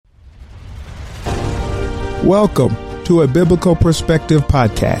Welcome to a Biblical Perspective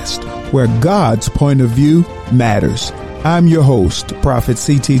podcast, where God's point of view matters. I'm your host, Prophet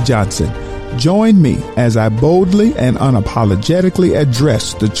C.T. Johnson. Join me as I boldly and unapologetically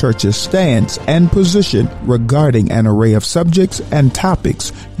address the church's stance and position regarding an array of subjects and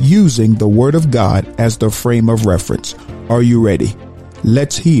topics using the Word of God as the frame of reference. Are you ready?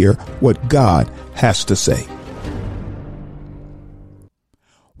 Let's hear what God has to say.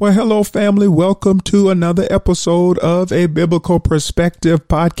 Well, hello, family. Welcome to another episode of a Biblical Perspective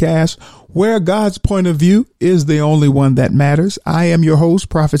podcast, where God's point of view is the only one that matters. I am your host,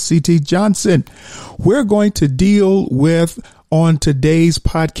 Prophet C.T. Johnson. We're going to deal with, on today's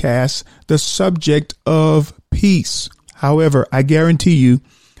podcast, the subject of peace. However, I guarantee you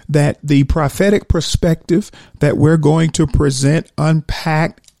that the prophetic perspective that we're going to present,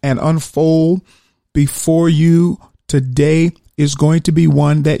 unpack, and unfold before you today is going to be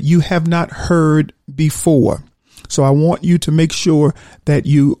one that you have not heard before. So I want you to make sure that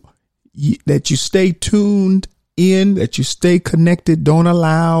you stay tuned in, that you stay connected. Don't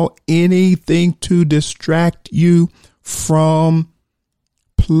allow anything to distract you from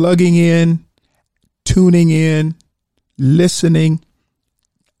plugging in, tuning in, listening,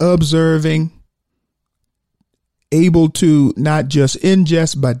 observing, able to not just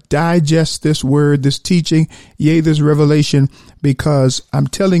ingest, but digest this word, this teaching, yea, this revelation, because I'm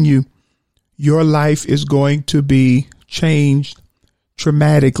telling you, your life is going to be changed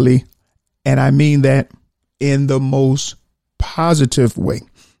dramatically. And I mean that in the most positive way,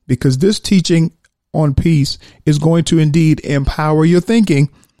 because this teaching on peace is going to indeed empower your thinking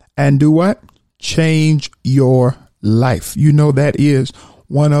and do what? Change your life. You know, that is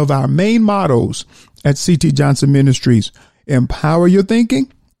one of our main mottos at C.T. Johnson Ministries. Empower your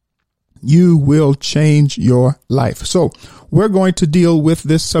thinking. You will change your life. So we're going to deal with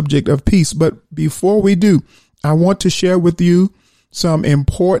this subject of peace. But before we do, I want to share with you some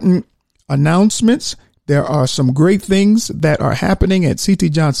important announcements. There are some great things that are happening at C.T.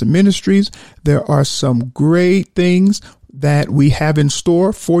 Johnson Ministries. There are some great things that we have in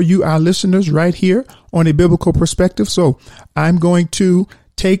store for you, our listeners, right here on A Biblical Perspective. So I'm going to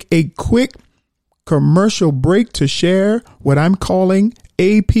take a quick commercial break to share what I'm calling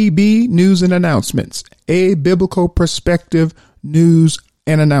APB News and Announcements, A Biblical Perspective News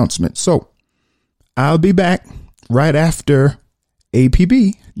and Announcements. So I'll be back right after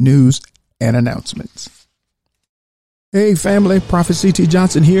APB News and Announcements. Hey, family, Prophet C.T.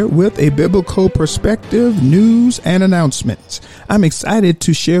 Johnson here with A Biblical Perspective News and Announcements. I'm excited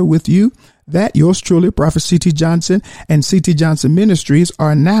to share with you that yours truly, Prophet C.T. Johnson and C.T. Johnson Ministries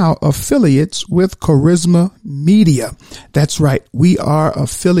are now affiliates with Charisma Media. That's right. We are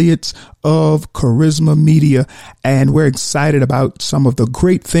affiliates of Charisma Media, and we're excited about some of the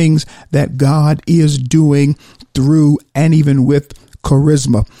great things that God is doing through and even with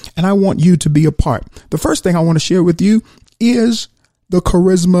Charisma. And I want you to be a part. The first thing I want to share with you is the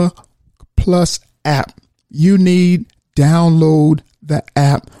Charisma Plus app. You need download the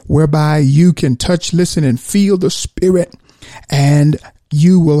app whereby you can touch, listen, and feel the Spirit, and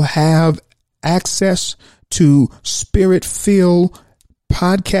you will have access to Spirit-filled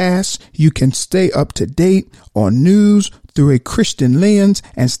podcasts. You can stay up to date on news through a Christian lens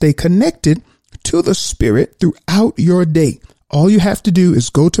and stay connected to the Spirit throughout your day. All you have to do is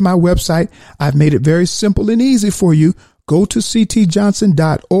go to my website. I've made it very simple and easy for you. Go to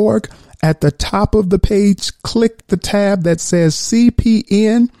ctjohnson.org. At the top of the page, click the tab that says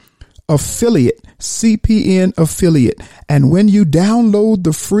CPN Affiliate, CPN Affiliate. And when you download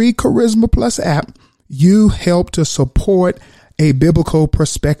the free Charisma Plus app, you help to support A Biblical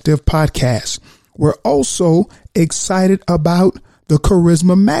Perspective podcast. We're also excited about the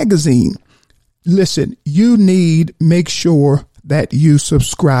Charisma magazine. Listen, you make sure that you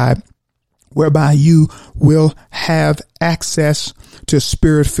subscribe, whereby you will have access to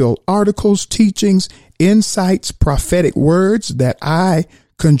Spirit-filled articles, teachings, insights, prophetic words that I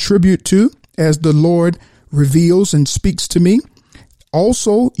contribute to as the Lord reveals and speaks to me.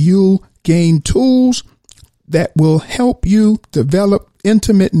 Also, you'll gain tools that will help you develop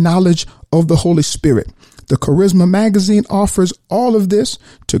intimate knowledge of the Holy Spirit. The Charisma magazine offers all of this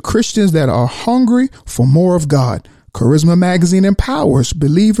to Christians that are hungry for more of God. Charisma magazine empowers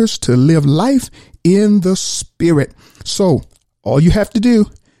believers to live life in the Spirit. So all you have to do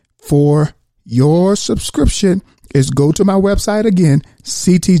for your subscription is go to my website again,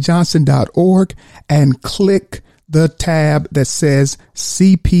 ctjohnson.org, and click the tab that says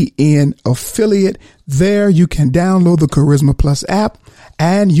CPN Affiliate. There you can download the Charisma Plus app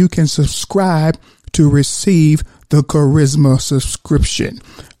and you can subscribe to receive the Charisma subscription.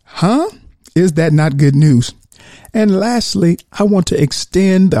 Is that not good news? And lastly, I want to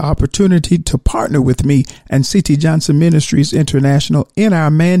extend the opportunity to partner with me and C.T. Johnson Ministries International in our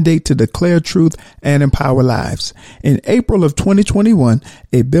mandate to declare truth and empower lives. In April of 2021,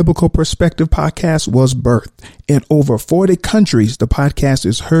 a Biblical Perspective podcast was birthed. In over 40 countries, the podcast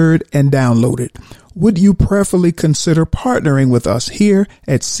is heard and downloaded. Would you prayerfully consider partnering with us here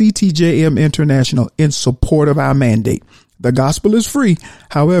at CTJM International in support of our mandate? The gospel is free.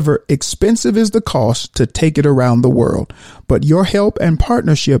 However, expensive is the cost to take it around the world. But your help and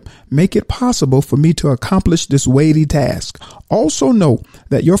partnership make it possible for me to accomplish this weighty task. Also know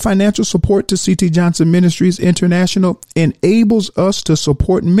that your financial support to C.T. Johnson Ministries International enables us to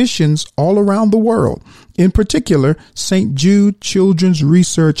support missions all around the world. In particular, St. Jude Children's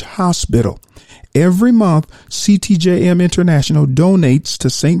Research Hospital. Every month, CTJM International donates to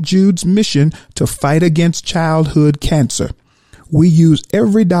St. Jude's mission to fight against childhood cancer. We use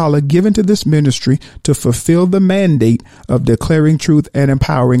every dollar given to this ministry to fulfill the mandate of declaring truth and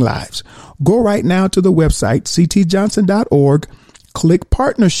empowering lives. Go right now to the website, ctjohnson.org, click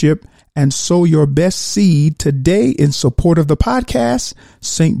partnership, and sow your best seed today in support of the podcast,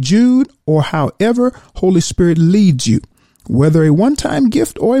 St. Jude, or however Holy Spirit leads you. Whether a one-time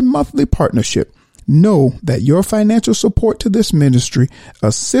gift or a monthly partnership, know that your financial support to this ministry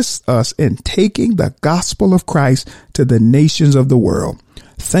assists us in taking the gospel of Christ to the nations of the world.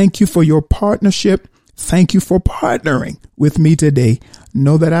 Thank you for your partnership. Thank you for partnering with me today.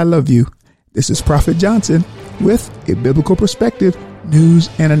 Know that I love you. This is Prophet Johnson with a Biblical Perspective News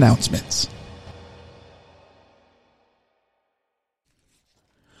and Announcements.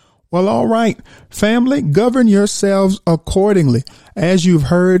 Well, all right, family, govern yourselves accordingly. As you've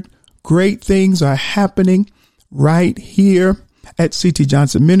heard, great things are happening right here at C.T.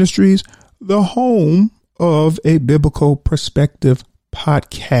 Johnson Ministries, the home of a Biblical Perspective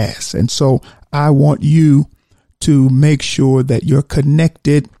podcast. And so I want you to make sure that you're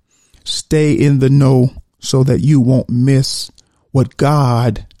connected, stay in the know so that you won't miss what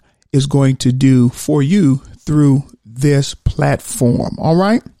God is going to do for you through this platform. All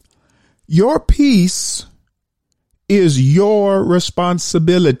right. Your peace is your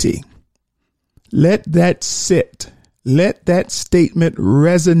responsibility. Let that sit. Let that statement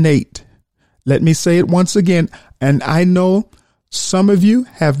resonate. Let me say it once again. And I know some of you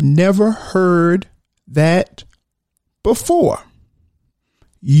have never heard that before.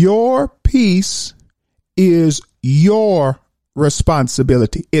 Your peace is your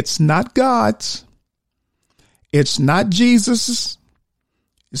responsibility. It's not God's. It's not Jesus's.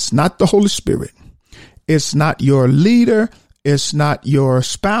 It's not the Holy Spirit. It's not your leader. It's not your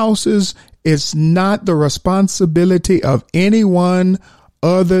spouse's. It's not the responsibility of anyone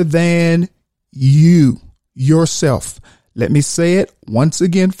other than you, yourself. Let me say it once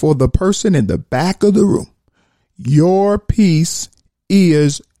again for the person in the back of the room. Your peace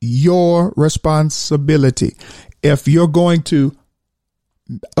is your responsibility. If you're going to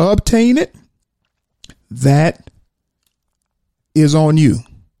obtain it, that is on you.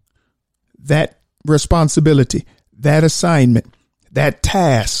 That responsibility, that assignment, that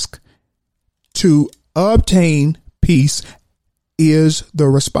task to obtain peace is the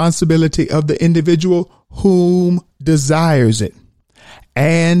responsibility of the individual whom desires it.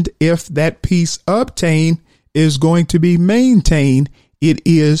 And if that peace obtained is going to be maintained, it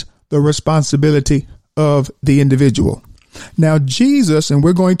is the responsibility of the individual. Now, Jesus, and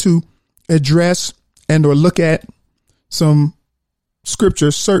we're going to address and or look at some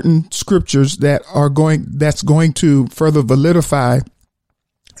scriptures, certain scriptures that's going to further validify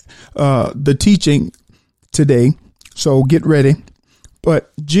the teaching today. So get ready.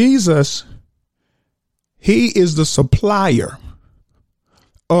 But Jesus, he is the supplier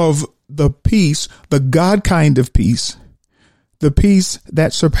of the peace, the God kind of peace, the peace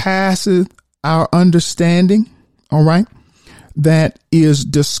that surpasses our understanding. All right. That is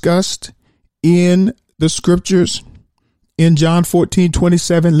discussed in the scriptures in John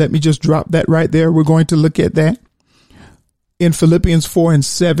 14:27. Let me just drop that right there. We're going to look at that in Philippians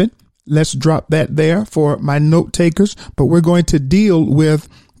 4:7. Let's drop that there for my note takers. But we're going to deal with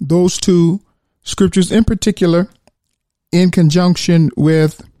those two scriptures in particular in conjunction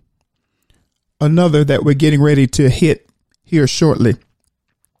with another that we're getting ready to hit here shortly.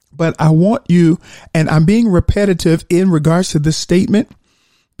 But I want you, and I'm being repetitive in regards to this statement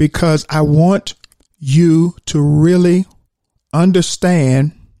because I want you to really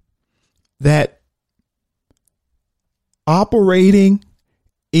understand that operating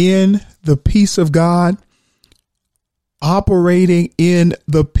in the peace of God, operating in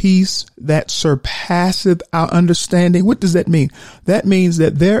the peace that surpasseth our understanding. What does that mean? That means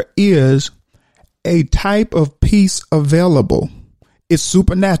that there is a type of peace available. It's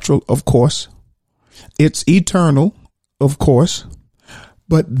supernatural, of course. It's eternal, of course.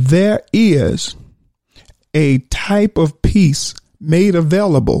 But there is a type of peace made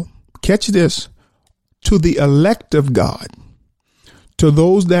available, catch this, to the elect of God, to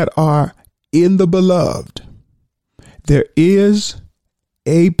those that are in the beloved. There is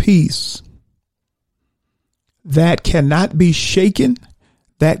a peace that cannot be shaken,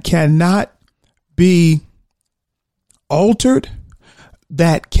 that cannot be altered,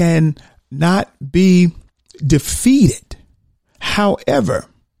 that cannot be defeated. However,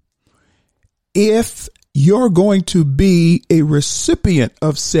 if you're going to be a recipient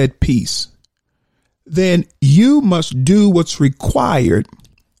of said peace, then you must do what's required.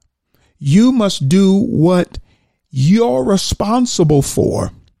 You must do what you're responsible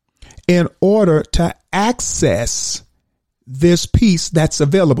for in order to access this peace that's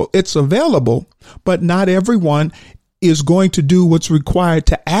available. It's available, but not everyone is going to do what's required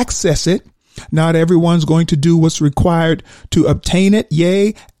to access it. Not everyone's going to do what's required to obtain it,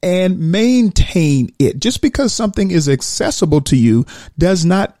 yea, and maintain it. Just because something is accessible to you does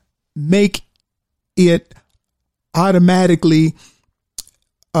not make it automatically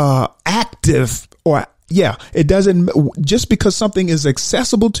active, or it doesn't. Just because something is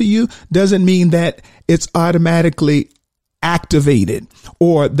accessible to you doesn't mean that it's automatically activated,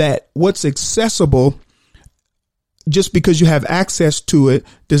 or that what's accessible, just because you have access to it,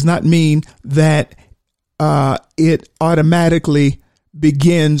 does not mean that it automatically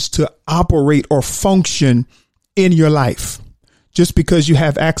begins to operate or function in your life. Just because you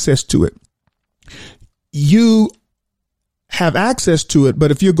have access to it. You have access to it,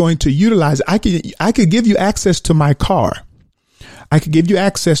 but if you're going to utilize it, I could give you access to my car. I could give you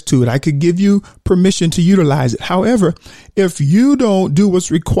access to it. I could give you permission to utilize it. However, if you don't do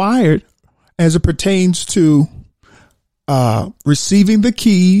what's required as it pertains to receiving the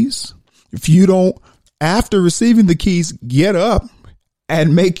keys, if you don't, after receiving the keys, get up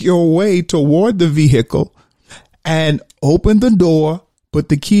and make your way toward the vehicle and open the door, put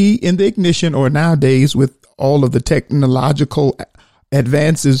the key in the ignition, or nowadays with all of the technological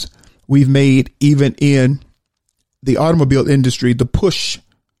advances we've made, even in the automobile industry, the push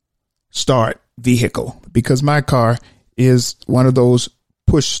start vehicle, because my car is one of those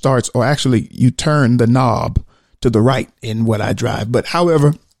push starts, or actually you turn the knob to the right in what I drive. But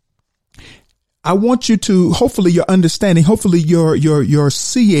however, I want you to, hopefully you're understanding, hopefully you're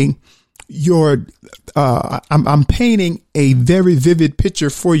seeing I'm painting a very vivid picture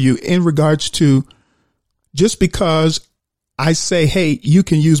for you in regards to, just because I say, hey, you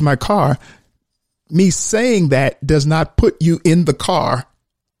can use my car, me saying that does not put you in the car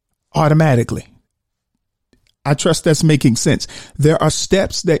automatically. I trust that's making sense. There are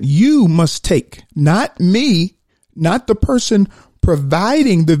steps that you must take, not me, not the person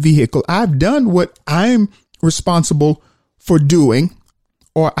providing the vehicle. I've done what I'm responsible for doing,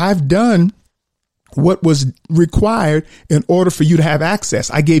 or I've done what was required in order for you to have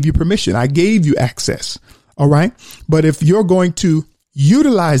access. I gave you permission. I gave you access. All right. But if you're going to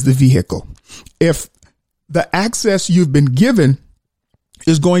utilize the vehicle, if the access you've been given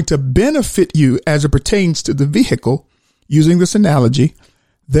is going to benefit you as it pertains to the vehicle, using this analogy,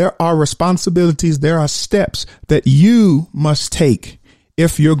 there are responsibilities, there are steps that you must take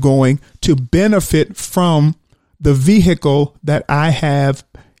if you're going to benefit from the vehicle that I have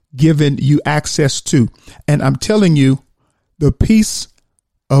given you access to. And I'm telling you, the peace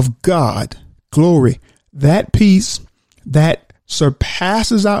of God, glory, that peace that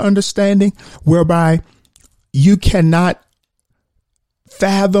surpasses our understanding, whereby you cannot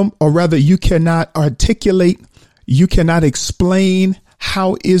fathom, or rather you cannot articulate, you cannot explain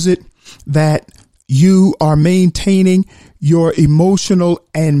how is it that you are maintaining your emotional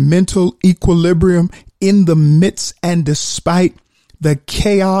and mental equilibrium in the midst and despite the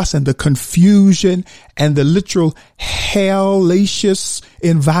chaos and the confusion and the literal hellacious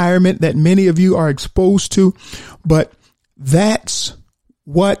environment that many of you are exposed to. But that's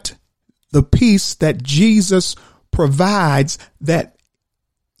what the peace that Jesus provides, that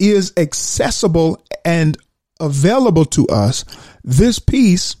is accessible and available to us. This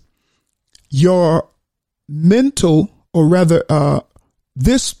peace, your mental, or rather,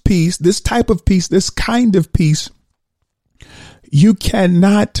 this peace, this type of peace, this kind of peace, you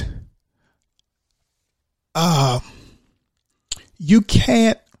cannot, you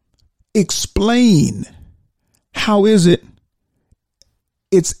can't explain how is it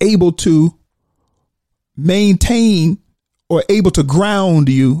it's able to maintain, or able to ground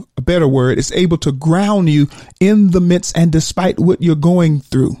you, a better word, it's able to ground you in the midst and despite what you're going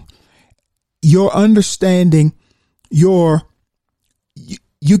through. your understanding, you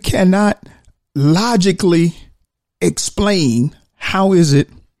cannot logically explain how is it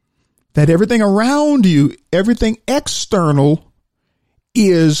that everything around you, everything external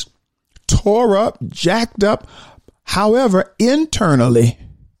is tore up, jacked up. However, internally,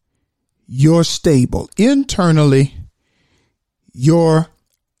 you're stable. Internally, you're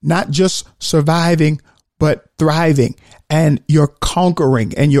not just surviving, but thriving, and you're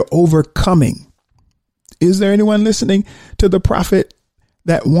conquering and you're overcoming. Is there anyone listening to the prophet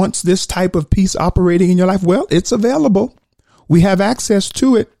that wants this type of peace operating in your life? Well, it's available. We have access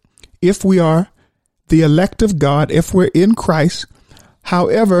to it if we are the elect of God, if we're in Christ.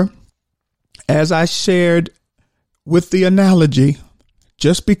 However, as I shared with the analogy,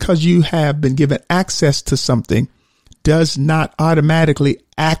 just because you have been given access to something does not automatically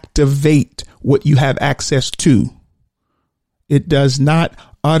activate what you have access to. It does not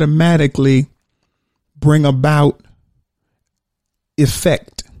automatically bring about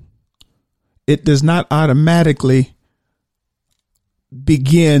effect. It does not automatically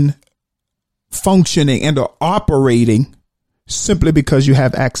begin functioning and or operating simply because you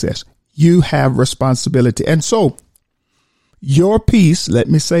have access. You have responsibility. And so your peace, let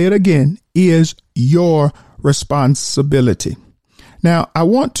me say it again, is your responsibility. Now, I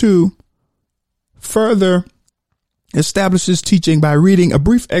want to further establish this teaching by reading a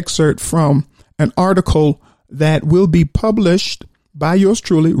brief excerpt from an article that will be published by yours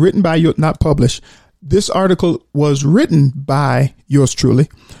truly, written by you, not published. This article was written by yours truly,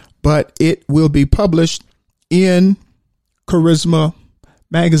 but it will be published in Charisma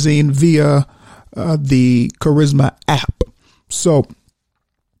magazine via the Charisma app. So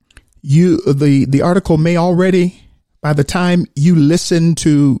the article may already, by the time you listen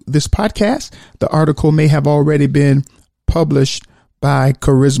to this podcast, the article may have already been published by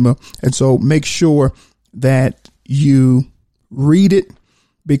Charisma. And so make sure that you read it,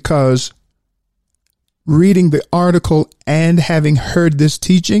 because reading the article and having heard this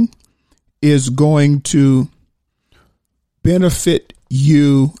teaching is going to benefit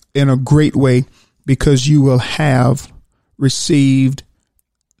you in a great way, because you will have received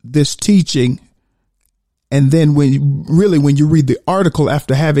this teaching. And then when you read the article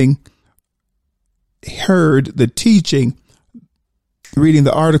after having heard the teaching, reading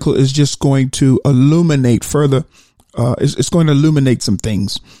the article is just going to illuminate further. It's going to illuminate some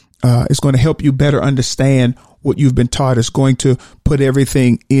things. It's going to help you better understand what you've been taught. It's going to put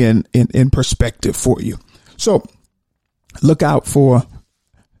everything in perspective for you. So look out for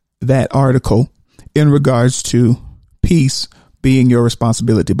that article in regards to peace being your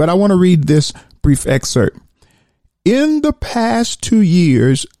responsibility. But I want to read this brief excerpt. In the past 2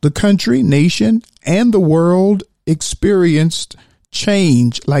 years, the country, nation, and the world experienced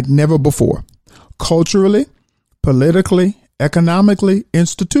change like never before. Culturally, politically, economically,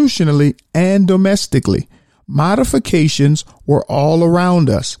 institutionally, and domestically, modifications were all around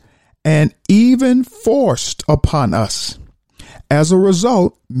us and even forced upon us. As a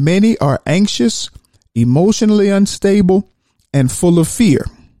result, many are anxious, emotionally unstable, and full of fear.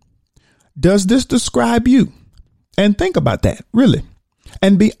 Does this describe you? And think about that, really,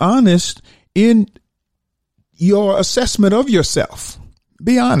 and be honest in your assessment of yourself.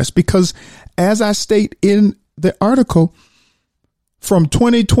 Be honest, because as I state in the article, from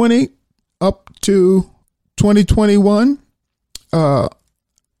 2020 up to 2021, I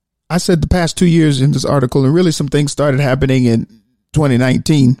said the past 2 years in this article, and really some things started happening in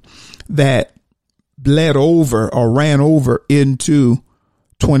 2019 that bled over or ran over into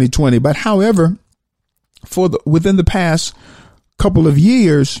 2020. But however, within the past couple of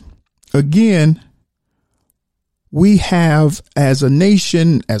years, again, we have, as a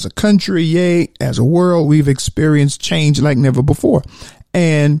nation, as a country, yea, as a world, we've experienced change like never before.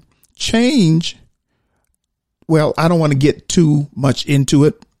 And change, well, I don't want to get too much into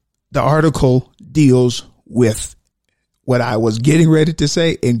it. The article deals with what I was getting ready to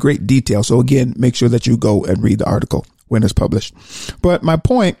say in great detail. So again, make sure that you go and read the article when it's published. But my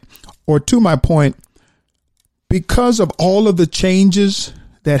point, or to my point, because of all of the changes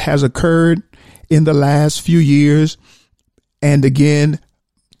that has occurred in the last few years, and again,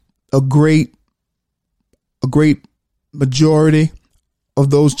 a great majority of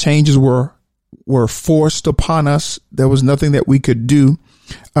those changes were forced upon us. There was nothing that we could do.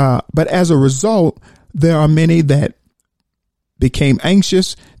 But as a result, there are many that became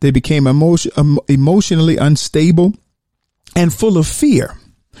anxious. They became emotionally unstable and full of fear.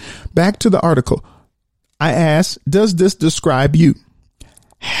 Back to the article. I asked, does this describe you?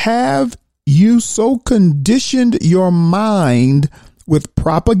 Have you so conditioned your mind with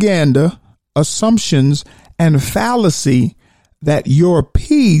propaganda assumptions and fallacy that your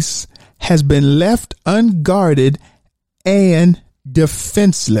peace has been left unguarded and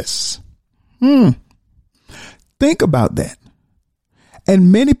defenseless. Think about that.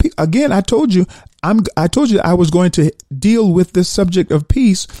 And many people, again, I told you I was going to deal with this subject of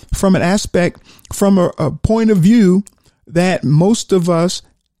peace from an aspect, from a point of view that most of us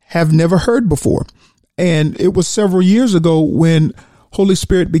have never heard before. And it was several years ago when Holy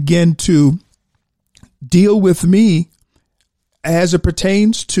Spirit began to deal with me as it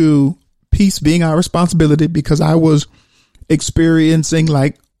pertains to peace being our responsibility, because I was experiencing,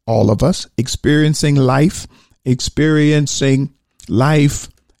 like all of us, experiencing life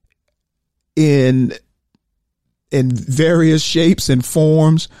in various shapes and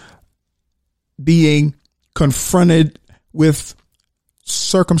forms, being confronted with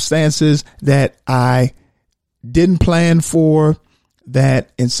circumstances that I didn't plan for,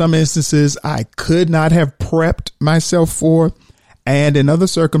 that in some instances I could not have prepped myself for. And in other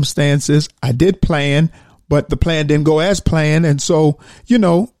circumstances, I did plan, but the plan didn't go as planned. And so,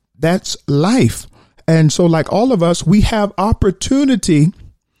 that's life. And so, like all of us, we have opportunity.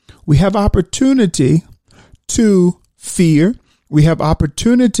 We have opportunity to fear. We have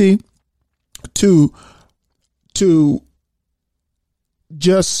opportunity to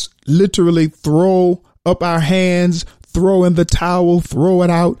just literally throw up our hands, throw in the towel, throw it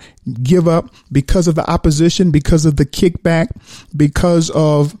out, give up because of the opposition, because of the kickback, because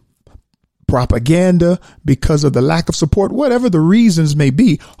of propaganda, because of the lack of support, whatever the reasons may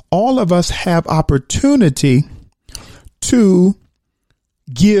be. All of us have opportunity to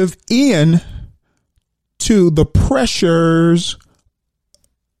give in to the pressures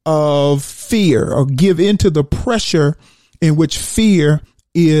of fear, or give into the pressure in which fear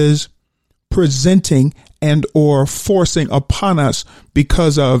is presenting and or forcing upon us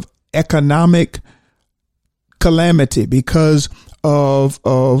because of economic calamity, because of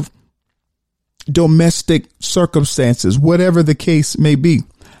domestic circumstances, whatever the case may be.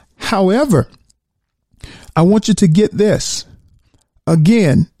 However, I want you to get this.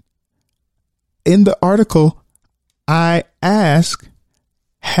 Again, in the article, I ask,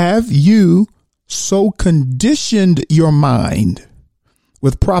 have you so conditioned your mind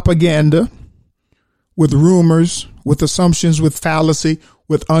with propaganda, with rumors, with assumptions, with fallacy,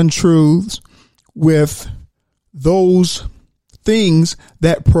 with untruths, with those things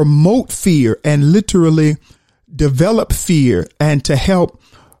that promote fear and literally develop fear, and to help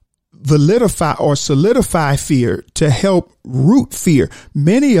validify or solidify fear, to help root fear?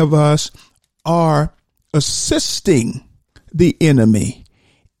 Many of us are assisting the enemy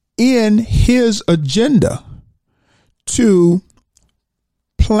in his agenda to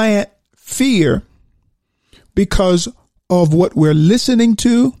plant fear because of what we're listening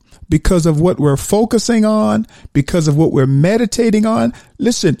to, because of what we're focusing on, because of what we're meditating on.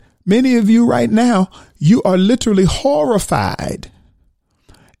 Listen, many of you right now, you are literally horrified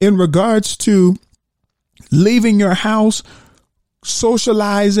in regards to leaving your house,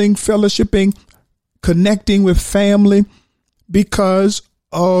 socializing, fellowshipping, connecting with family, because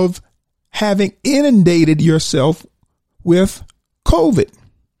of having inundated yourself with COVID,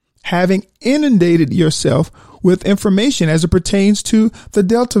 having inundated yourself with information as it pertains to the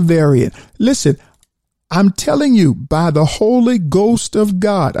Delta variant. Listen, I'm telling you, by the Holy Ghost of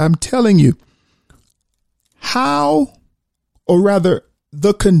God, I'm telling you how, or rather,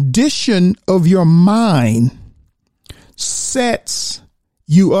 the condition of your mind sets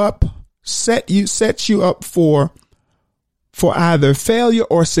you up for either failure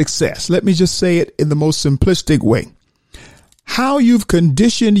or success. Let me just say it in the most simplistic way. How you've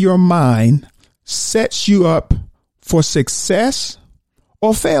conditioned your mind sets you up for success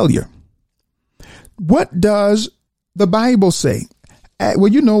or failure. What does the Bible say? Well,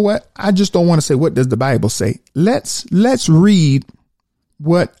 you know what? I just don't want to say what does the Bible say. Let's read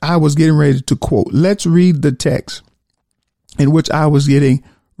what I was getting ready to quote. Let's read the text in which I was getting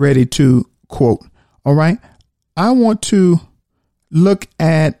ready to quote. All right. I want to look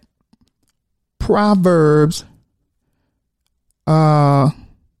at Proverbs. I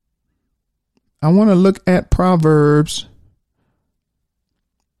want to look at Proverbs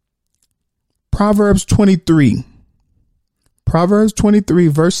 23. Proverbs 23,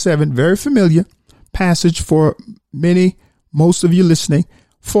 verse 7, very familiar passage for most of you listening.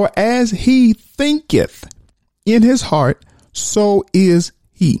 For as he thinketh in his heart, so is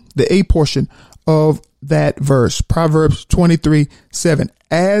he. The A portion of that verse, Proverbs 23, 7.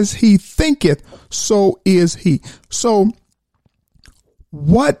 As he thinketh, so is he. So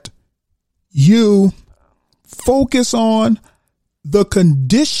what you focus on, the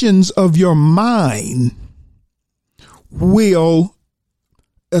conditions of your mind will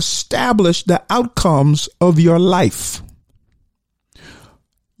establish the outcomes of your life.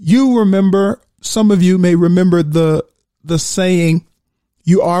 You remember, some of you may remember the saying,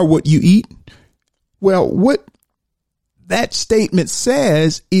 you are what you eat. Well, what that statement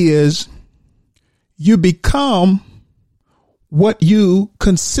says is you become what you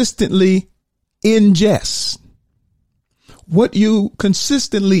consistently ingest. What you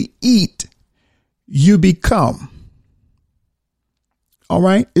consistently eat, you become. All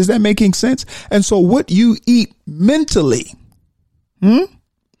right. Is that making sense? And so what you eat mentally,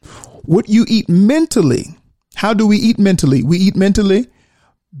 what you eat mentally, how do we eat mentally? We eat mentally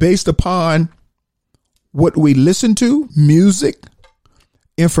based upon what we listen to, music,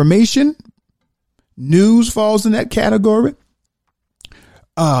 information, news falls in that category.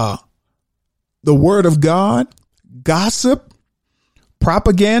 The word of God, gossip,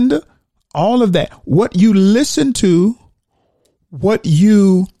 propaganda, all of that. What you listen to, what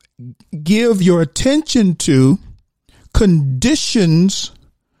you give your attention to conditions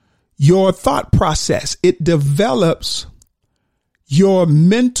your thought process. It develops your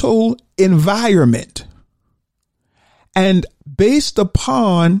mental environment. And based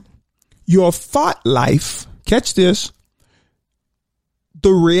upon your thought life, catch this,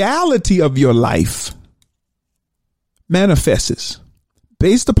 the reality of your life manifests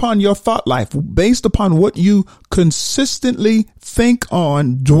based upon your thought life, based upon what you consistently think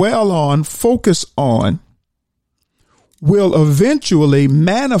on, dwell on, focus on, will eventually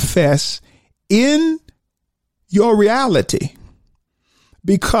manifest in your reality,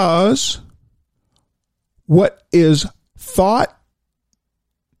 because what is thought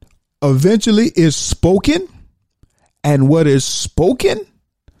eventually is spoken, and what is spoken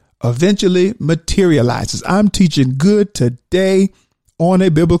eventually materializes. I'm teaching good today on a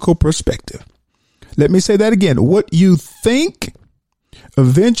biblical perspective. Let me say that again. What you think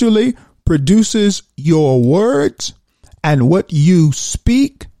eventually produces your words, and what you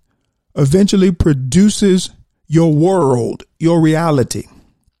speak eventually produces your world, your reality.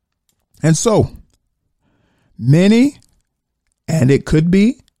 And so many, and it could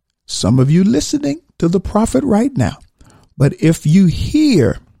be some of you listening to the prophet right now, but if you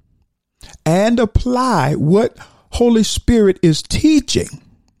hear and apply what Holy Spirit is teaching,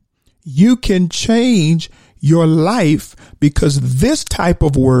 you can change your life, because this type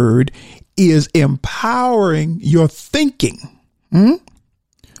of word is empowering your thinking.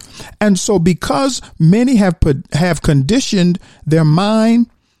 And so because many have conditioned their mind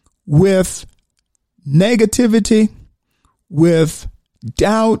with negativity, with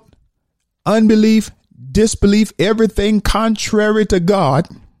doubt, unbelief, disbelief, everything contrary to God,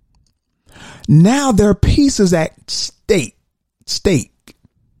 now their peace is at stake.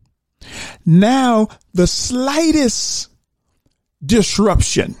 Now the slightest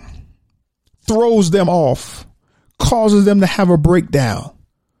disruption throws them off, causes them to have a breakdown.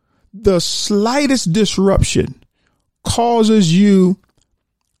 The slightest disruption causes you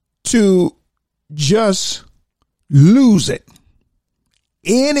to just lose it.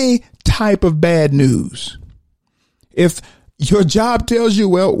 Any type of bad news. If your job tells you,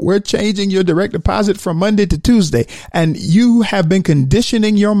 well, we're changing your direct deposit from Monday to Tuesday, and you have been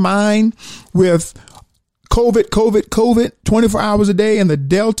conditioning your mind with COVID, 24 hours a day, and the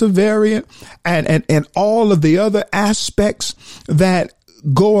Delta variant, and all of the other aspects that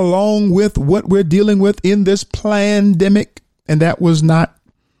go along with what we're dealing with in this pandemic. And that was not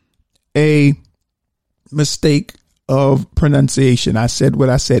a mistake of pronunciation. I said what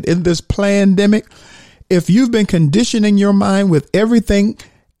I said. In this pandemic, if you've been conditioning your mind with everything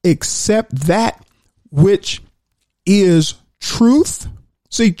except that which is truth.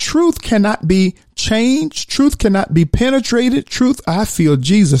 See, truth cannot be changed. Truth cannot be penetrated. Truth, I feel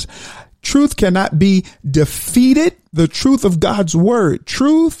Jesus. Truth cannot be defeated. The truth of God's word.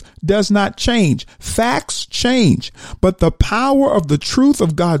 Truth does not change. Facts change. But the power of the truth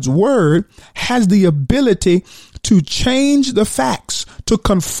of God's word has the ability to change the facts, to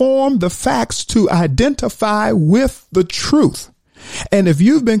conform the facts, to identify with the truth. And if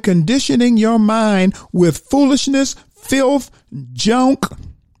you've been conditioning your mind with foolishness, filth, junk,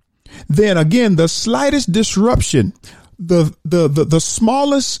 then again, the slightest disruption, the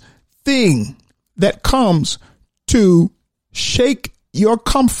smallest thing that comes to shake your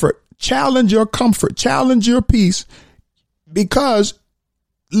comfort, challenge your peace, because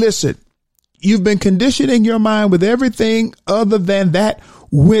listen, you've been conditioning your mind with everything other than that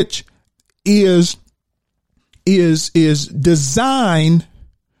which is designed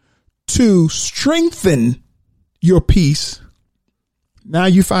to strengthen your peace. Now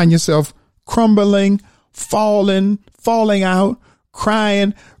you find yourself crumbling, falling out,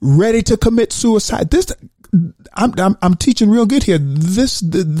 crying, ready to commit suicide. I'm teaching real good here. This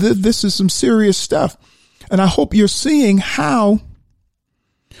is some serious stuff. And I hope you're seeing how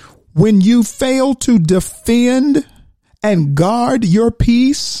when you fail to defend and guard your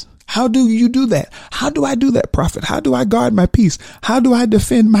peace, how do you do that? How do I do that, prophet? How do I guard my peace? How do I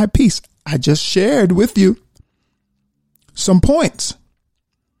defend my peace? I just shared with you some points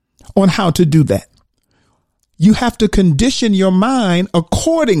on how to do that. You have to condition your mind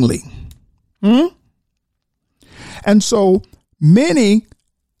accordingly. And so many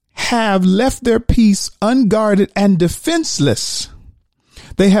have left their peace unguarded and defenseless.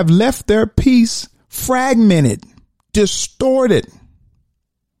 They have left their peace fragmented, distorted,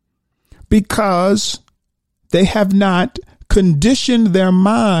 because they have not conditioned their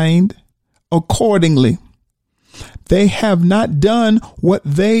mind accordingly. They have not done what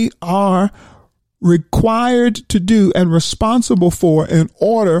they are required to do and responsible for in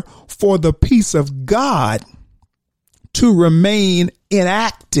order for the peace of God to remain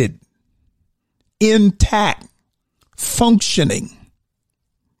enacted, intact, functioning.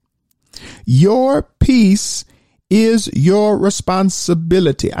 Your peace is your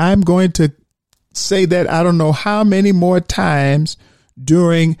responsibility. I'm going to say that I don't know how many more times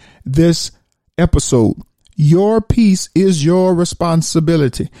during this episode. Your peace is your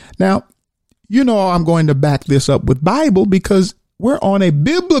responsibility. Now, you know I'm going to back this up with Bible because we're on a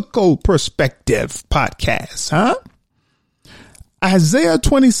biblical perspective podcast, huh? Isaiah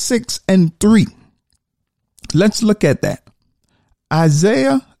 26:3. Let's look at that.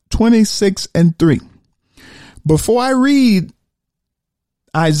 Isaiah 26:3. Before I read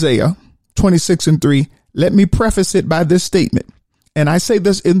Isaiah 26:3, let me preface it by this statement. And I say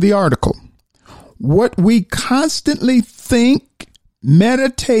this in the article. What we constantly think,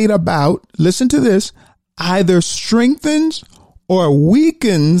 meditate about, listen to this, either strengthens or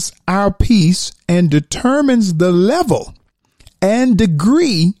weakens our peace and determines the level and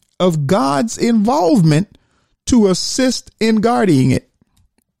degree of God's involvement to assist in guarding it.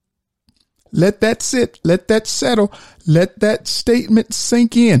 Let that sit. Let that settle. Let that statement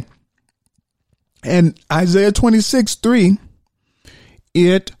sink in. And Isaiah 26:3,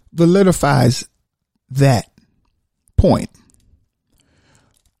 it validifies that point.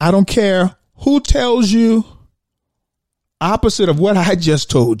 I don't care who tells you opposite of what I just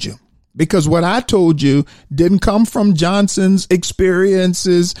told you, because what I told you didn't come from Johnson's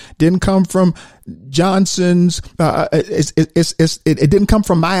experiences, didn't come from Johnson's. It didn't come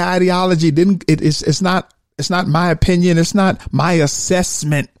from my ideology. It's not my opinion. It's not my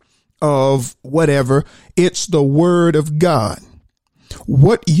assessment of whatever. It's the word of God.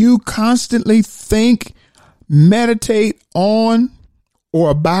 What you constantly think, meditate on, or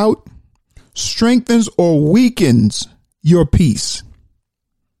about strengthens or weakens your peace.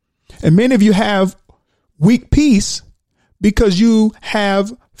 And many of you have weak peace because you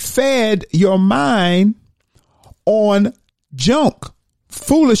have fed your mind on junk,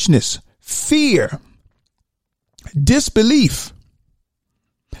 foolishness, fear, disbelief,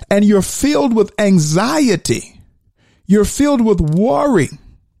 and you're filled with anxiety. You're filled with worry.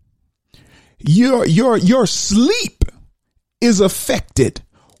 Your sleep is affected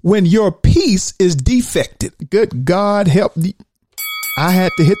when your peace is defected. Good God, help me. I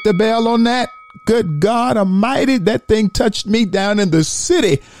had to hit the bell on that. Good God Almighty, that thing touched me down in the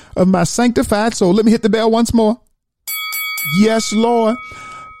city of my sanctified soul. Let me hit the bell once more. Yes, Lord.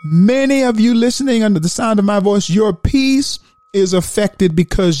 Many of you listening under the sound of my voice, your peace is affected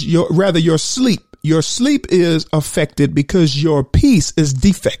because your sleep. Your sleep is affected because your peace is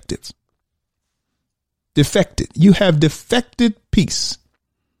defective. Defected. You have defected peace.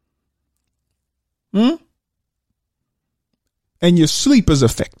 And your sleep is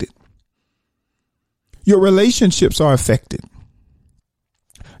affected. Your relationships are affected.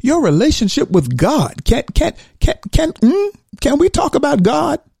 Your relationship with God. Can we talk about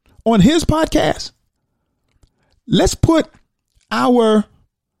God on his podcast? Let's put our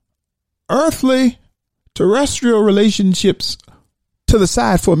earthly terrestrial relationships to the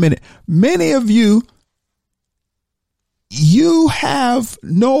side for a minute. Many of you have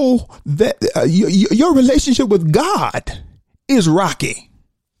your relationship with God is rocky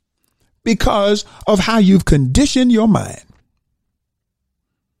because of how you've conditioned your mind.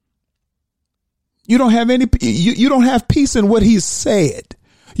 You don't have you don't have peace in what he's said.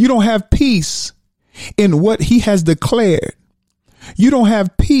 You don't have peace in what he has declared. You don't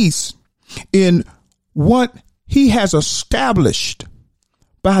have peace in what he has established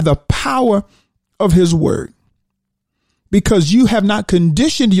by the power of his word. because you have not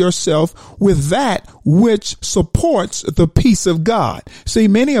conditioned yourself with that which supports the peace of God. See,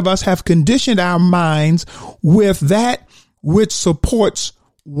 many of us have conditioned our minds with that which supports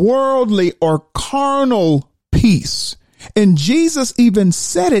worldly or carnal peace. And Jesus even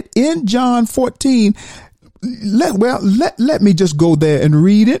said it in John 14. Let me just go there and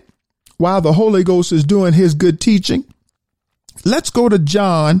read it while the Holy Ghost is doing his good teaching. Let's go to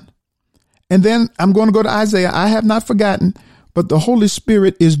John, and then I'm going to go to Isaiah. I have not forgotten, but the Holy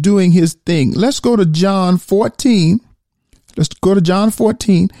Spirit is doing his thing. Let's go to John 14. Let's go to John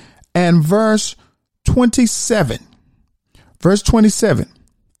 14 and verse 27. Verse 27.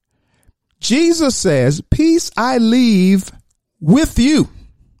 Jesus says, peace I leave with you.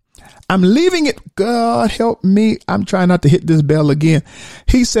 I'm leaving it. God help me. I'm trying not to hit this bell again.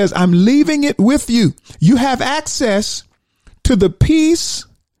 He says, I'm leaving it with you. You have access to the peace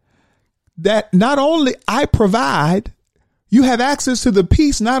that not only I provide, you have access to the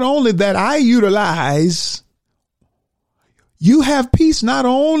peace not only that I utilize. You have peace not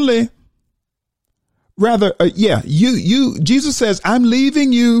only, Jesus says, I'm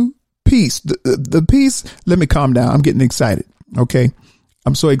leaving you peace. The peace. Let me calm down. I'm getting excited. Okay.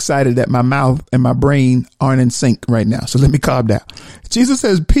 I'm so excited that my mouth and my brain aren't in sync right now. So let me calm down. Jesus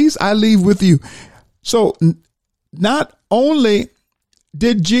says, peace I leave with you. So not only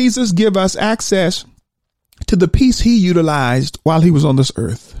did Jesus give us access to the peace he utilized while he was on this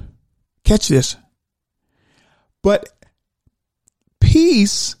earth. Catch this. But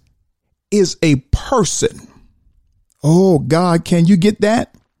peace is a person. Oh God, can you get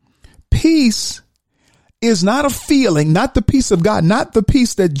that? Peace is not a feeling, not the peace of God, not the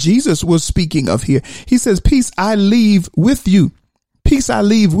peace that Jesus was speaking of here. He says, peace I leave with you. Peace I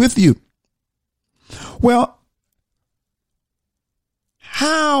leave with you. Well,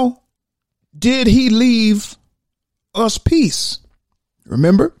 how did he leave us peace?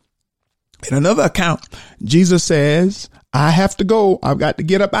 Remember, in another account, Jesus says, I have to go. I've got to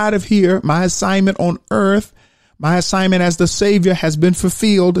get up out of here. My assignment on earth, my assignment as the Savior has been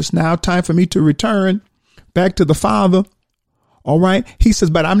fulfilled. It's now time for me to return back to the Father. All right. He says,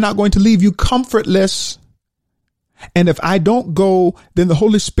 but I'm not going to leave you comfortless. And if I don't go, then the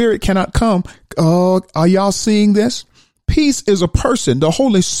Holy Spirit cannot come. Are y'all seeing this? Peace is a person. The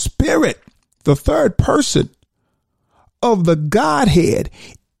Holy Spirit, the third person of the Godhead,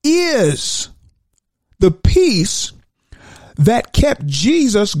 is the peace that kept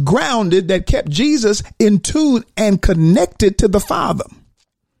Jesus grounded, that kept Jesus in tune and connected to the Father.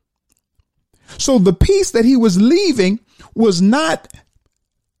 So the peace that he was leaving was not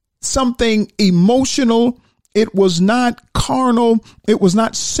something emotional. It was not carnal. It was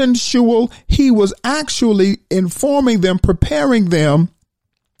not sensual. He was actually informing them, preparing them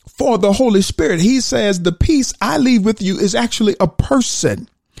for the Holy Spirit. He says, the peace I leave with you is actually a person.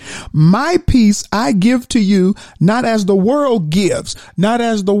 My peace I give to you, not as the world gives, not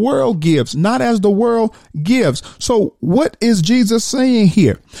as the world gives, not as the world gives. So what is Jesus saying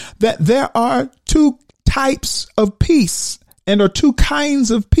here? That there are two types of peace and are two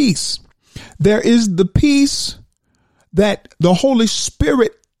kinds of peace. There is the peace that the Holy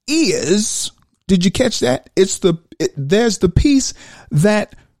Spirit is. Did you catch that? There's the peace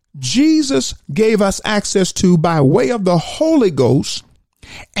that Jesus gave us access to by way of the Holy Ghost.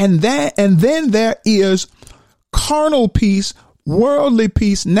 And then there is carnal peace, worldly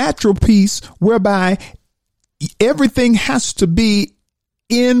peace, natural peace, whereby everything has to be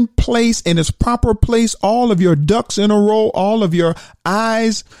in place, in its proper place, all of your ducks in a row, all of your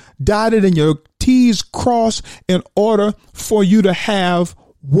I's dotted and your T's crossed in order for you to have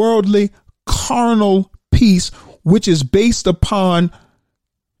worldly, carnal peace, which is based upon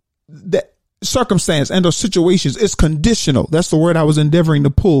the circumstance and or situations. It's conditional. That's the word I was endeavoring to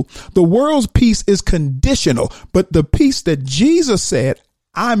pull. The world's peace is conditional, but the peace that Jesus said,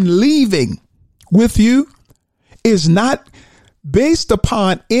 I'm leaving with you, is not based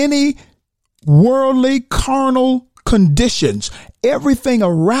upon any worldly, carnal conditions. Everything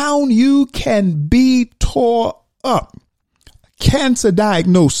around you can be tore up. Cancer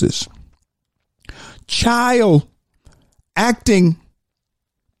diagnosis, child acting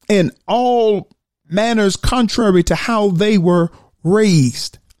in all manners contrary to how they were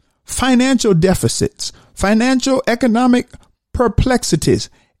raised, financial deficits, financial economic perplexities,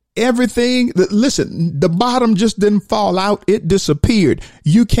 everything that, listen, the bottom just didn't fall out. It disappeared.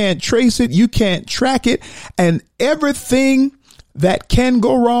 You can't trace it. You can't track it. And everything that can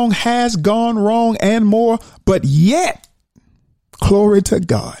go wrong has gone wrong and more. But yet, glory to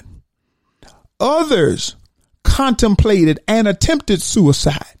God, others contemplated and attempted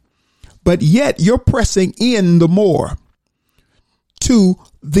suicide. But yet you're pressing in the more. to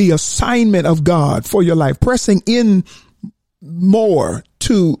the assignment of God for your life, pressing in more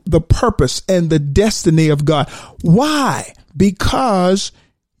to the purpose and the destiny of God. Why? Because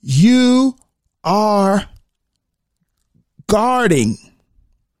you are guarding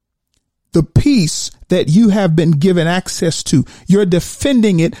the peace that you have been given access to. You're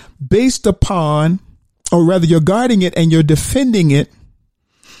defending it based upon, or rather you're guarding it and you're defending it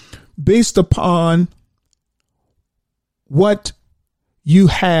based upon what you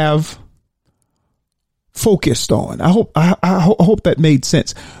have focused on. I hope that made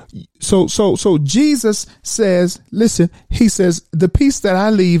sense. So Jesus says, listen, he says, the peace that I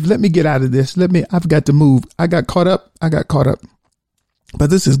leave, let me get out of this. I've got to move. I got caught up. But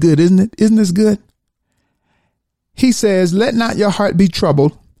this is good, isn't it? Isn't this good? He says, let not your heart be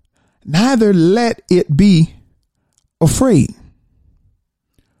troubled, neither let it be afraid.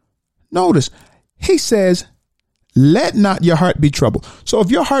 Notice, he says, let not your heart be troubled. So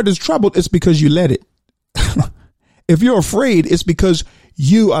if your heart is troubled, it's because you let it. If you're afraid, it's because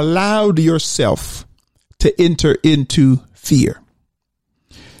you allowed yourself to enter into fear.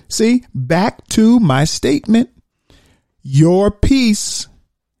 See, back to my statement. Your peace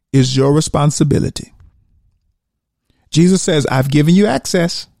is your responsibility. Jesus says, I've given you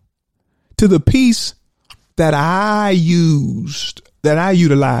access to the peace that I utilized,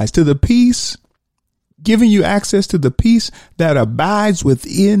 to the peace, giving you access to the peace that abides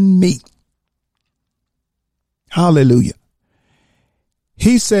within me. Hallelujah.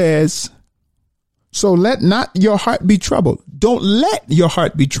 He says, so let not your heart be troubled. Don't let your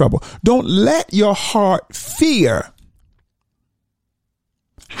heart be troubled. Don't let your heart fear.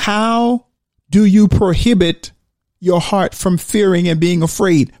 How do you prohibit your heart from fearing and being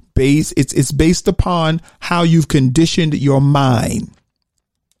afraid? It's based upon how you've conditioned your mind.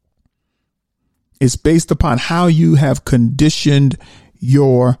 It's based upon how you have conditioned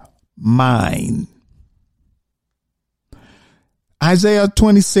your mind. Isaiah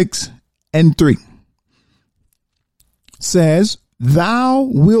 26:3 says, thou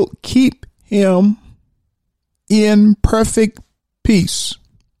wilt keep him in perfect peace.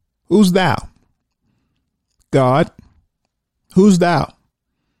 Who's thou? God. Who's thou?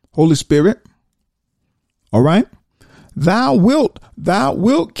 Holy Spirit. All right. Thou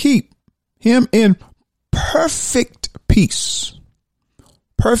wilt keep him in perfect peace.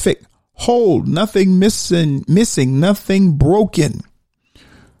 Perfect, whole, nothing missing, nothing broken.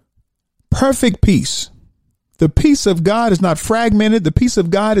 Perfect peace. The peace of God is not fragmented. The peace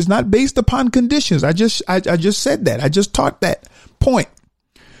of God is not based upon conditions. I just said that. I just taught that point.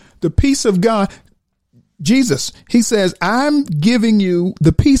 The peace of God, Jesus, he says, I'm giving you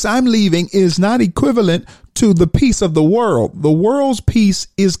the peace I'm leaving is not equivalent to the peace of the world. The world's peace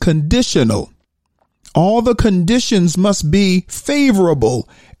is conditional. All the conditions must be favorable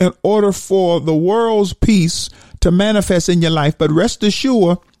in order for the world's peace to manifest in your life. But rest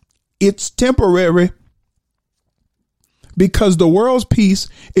assured, it's temporary, because the world's peace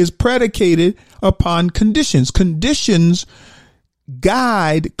is predicated upon conditions. Conditions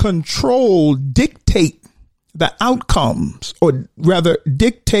guide, control, dictate the outcomes, or rather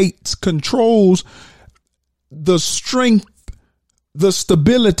dictates, controls the strength, the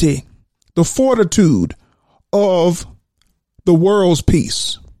stability, the fortitude of the world's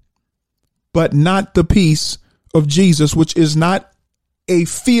peace, but not the peace of Jesus, which is not a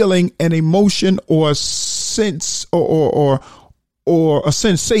feeling, an emotion, or a sense, or a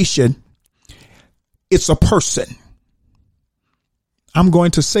sensation. It's a person. I'm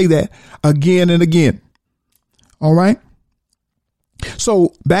going to say that again and again. All right.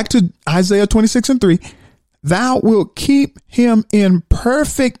 So back to Isaiah 26:3. Thou wilt keep him in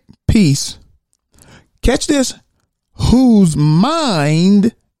perfect peace. Catch this. Whose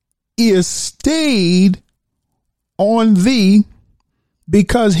mind is stayed on thee,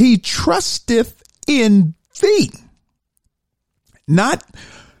 because he trusteth in thee. Not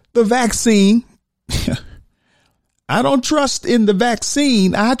the vaccine. I don't trust in the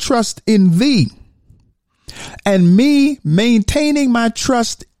vaccine. I trust in thee. And me maintaining my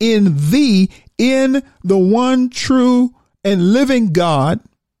trust in thee, in the one true and living God,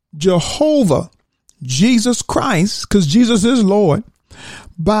 Jehovah, Jesus Christ, because Jesus is Lord,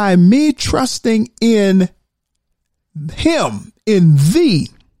 by me trusting in him, in thee,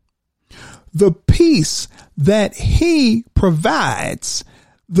 the peace that he provides,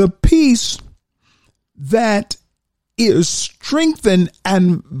 the peace that is strengthened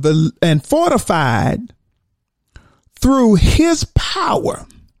and fortified through his power,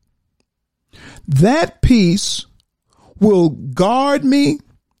 that peace will guard me,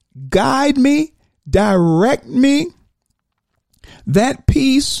 guide me, direct me, That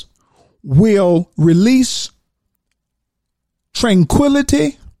peace will release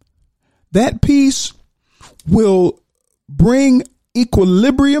tranquility. That peace will bring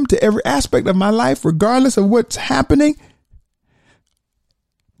equilibrium to every aspect of my life, regardless of what's happening.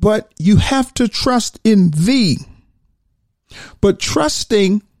 But you have to trust in thee. But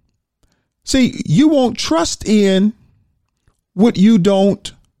trusting, see, you won't trust in what you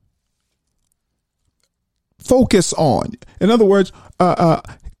don't focus on. In other words,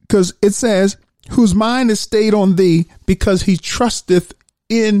 because it says, whose mind is stayed on thee because he trusteth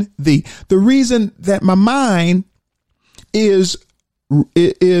in thee. The reason that my mind is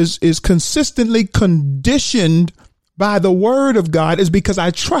consistently conditioned by the word of God is because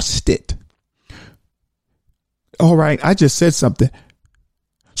I trust it. All right, I just said something.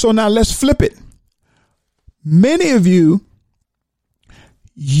 So now let's flip it. Many of you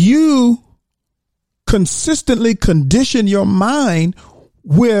consistently condition your mind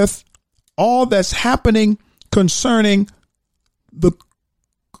with all that's happening concerning the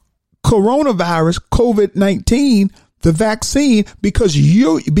coronavirus, COVID-19, the vaccine, because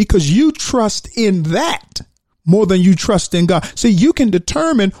you trust in that more than you trust in God. See, you can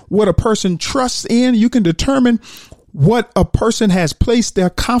determine what a person trusts in. You can determine what a person has placed their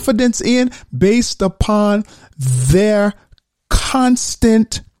confidence in based upon their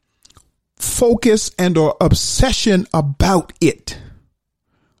constant focus and or obsession about it.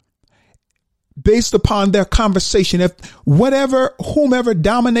 Based upon their conversation. If whomever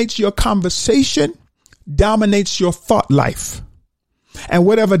dominates your conversation dominates your thought life. And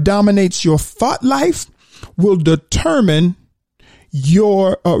whatever dominates your thought life will determine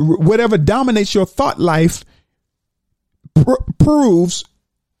whatever dominates your thought life proves,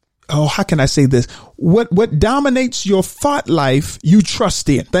 how can I say this? What dominates your thought life, you trust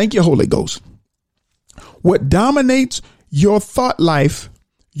in. Thank you, Holy Ghost. What dominates your thought life,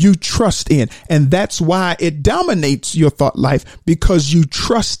 you trust in. And that's why it dominates your thought life, because you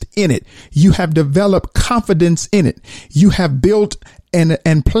trust in it. You have developed confidence in it. You have built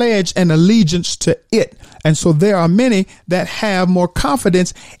and pledged an allegiance to it. And so there are many that have more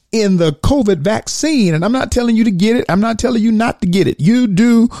confidence in the COVID vaccine. And I'm not telling you to get it. I'm not telling you not to get it. You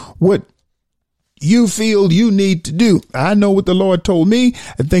do what you feel you need to do. I know what the Lord told me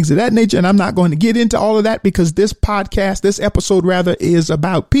and things of that nature. And I'm not going to get into all of that because this episode rather is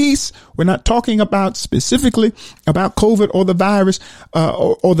about peace. We're not talking about specifically about COVID or the virus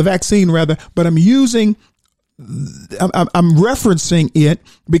or the vaccine rather, but I'm referencing it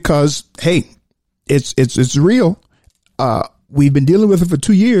because, hey, it's real. We've been dealing with it for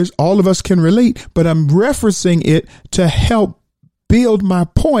 2 years. All of us can relate, but I'm referencing it to help build my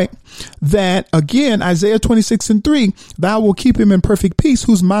point that, again, Isaiah 26:3, thou will keep him in perfect peace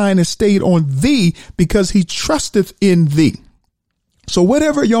whose mind is stayed on thee because he trusteth in thee. So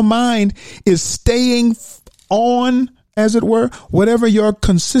whatever your mind is staying on, as it were, whatever you're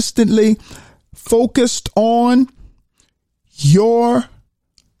consistently focused on, your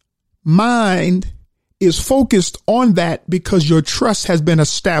mind is focused on that because your trust has been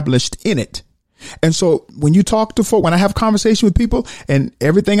established in it. And so when you talk to folk, when I have conversation with people and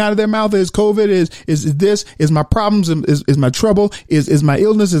everything out of their mouth is COVID, is this, is my problems, is my trouble, is my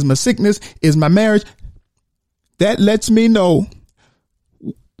illness, is my sickness, is my marriage, that lets me know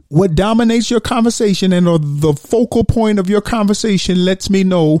what dominates your conversation, and or the focal point of your conversation lets me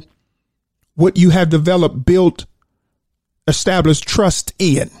know what you have developed, built, established trust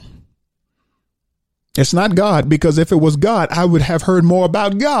in. It's not God, because if it was God, I would have heard more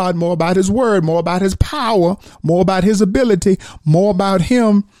about God, more about his word, more about his power, more about his ability, more about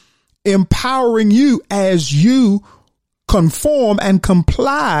him empowering you as you conform and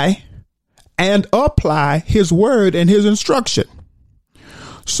comply and apply his word and his instruction.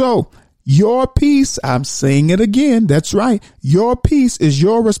 So your peace, I'm saying it again. That's right. Your peace is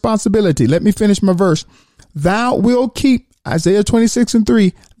your responsibility. Let me finish my verse. Thou will keep, Isaiah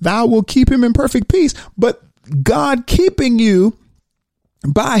 26:3, thou will keep him in perfect peace. But God keeping you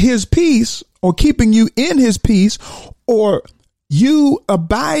by his peace, or keeping you in his peace, or you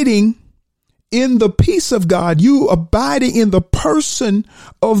abiding in the peace of God, you abiding in the person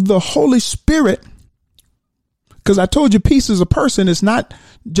of the Holy Spirit. Because I told you peace is a person. It's not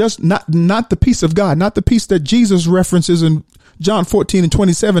just not the peace of God, not the peace that Jesus references in John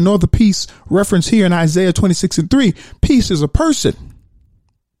 14:27, nor the peace reference here in Isaiah 26:3. Peace is a person.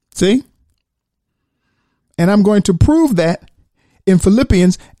 See? And I'm going to prove that in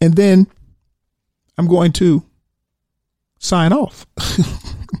Philippians, and then I'm going to sign off.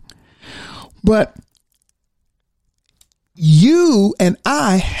 But you and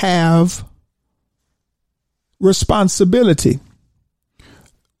I have responsibility.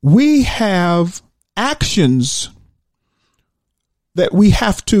 we have actions that we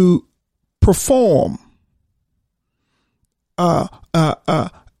have to perform. There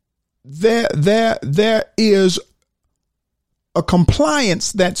is a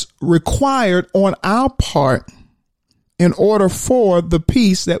compliance that's required on our part in order for the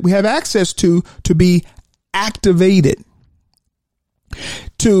peace that we have access to be activated,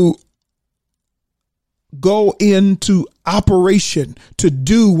 to go into operation, to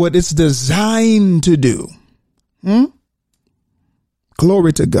do what it's designed to do.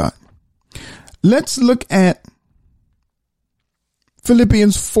 Glory to God. Let's look at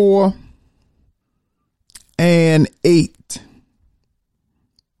Philippians 4 and 8.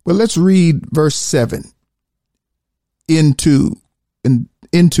 Well, let's read verse 7 into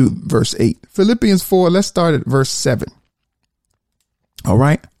verse 8. Philippians 4, let's start at verse 7. All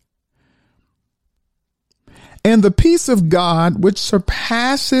right. And the peace of God, which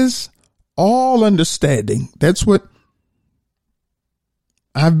surpasses all understanding. That's what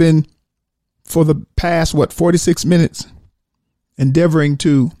I've been for the past, 46 minutes endeavoring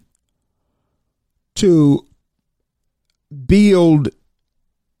to build,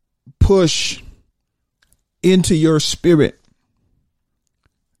 push into your spirit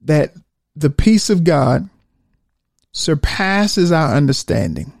that the peace of God surpasses our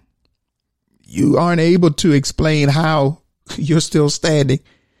understanding. You aren't able to explain how you're still standing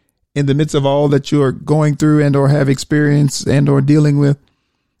in the midst of all that you're going through and or have experienced and or dealing with,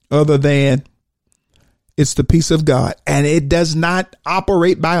 other than it's the peace of God. And it does not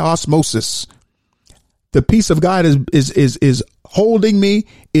operate by osmosis. The peace of God is holding me,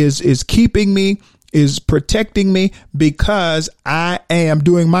 is keeping me, is protecting me, because I am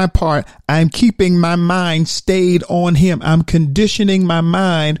doing my part. I'm keeping my mind stayed on him. I'm conditioning my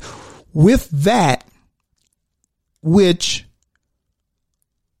mind with that which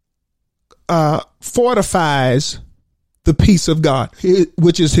fortifies the peace of God,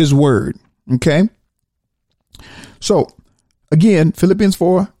 which is his word. Okay. So again, Philippians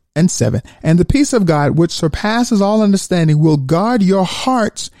 4 and 7, and the peace of God, which surpasses all understanding, will guard your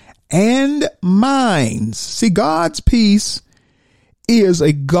hearts and minds. See, God's peace is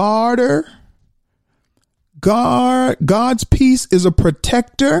a guarder. God's peace is a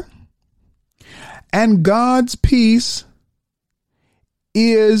protector, and God's peace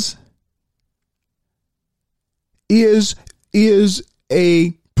is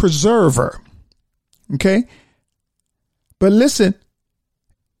a preserver. Okay. But listen,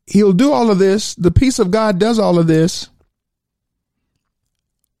 he'll do all of this. The peace of God does all of this.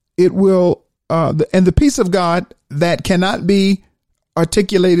 It will, and the peace of God that cannot be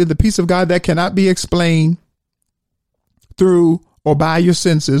articulated, the peace of God that cannot be explained through or by your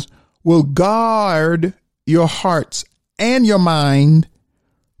senses, will guard your hearts and your mind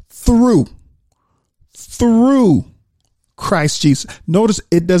through Christ Jesus. Notice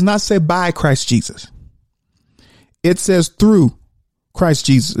it does not say by Christ Jesus. It says through Christ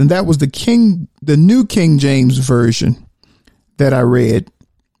Jesus. And that was the New King James Version that I read.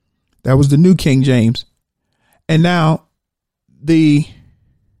 That was the New King James. And now the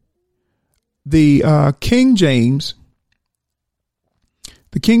King James,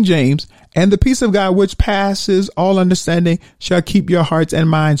 and the peace of God, which passes all understanding, shall keep your hearts and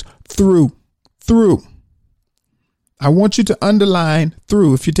minds through. I want you to underline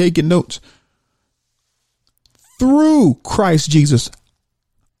through, if you're taking notes. Through Christ Jesus.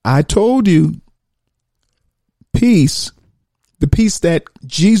 I told you peace, the peace that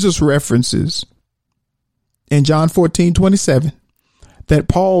Jesus references in John 14:27, that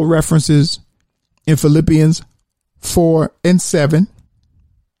Paul references in Philippians 4 and 7,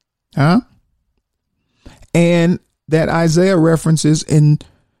 and that Isaiah references in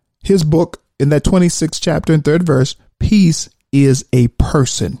his book in that 26th chapter and 3rd verse. Peace is a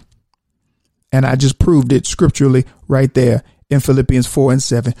person. And I just proved it scripturally right there in Philippians 4 and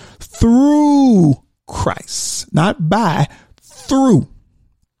 7. Through Christ, not by, through.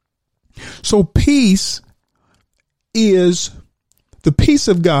 So peace is, the peace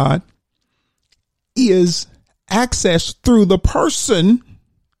of God is accessed through the person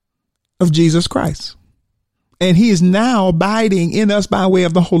of Jesus Christ. And he is now abiding in us by way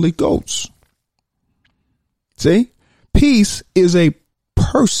of the Holy Ghost. See, peace is a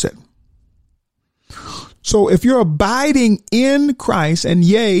person. So if you're abiding in Christ, and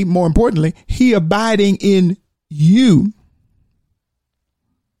yea, more importantly, he abiding in you,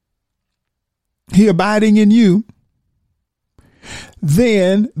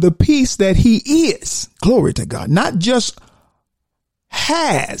 then the peace that he is, glory to God, not just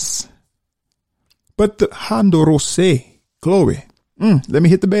has, but the handorose, glory. Let me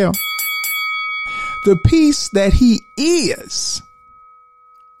hit the bell. The peace that he is,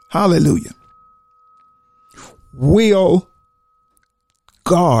 hallelujah, will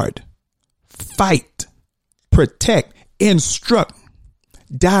guard, fight, protect, instruct,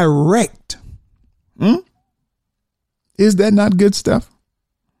 direct. Is that not good stuff?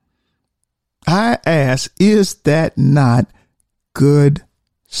 I ask, is that not good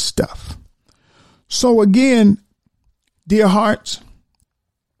stuff? So again, dear hearts,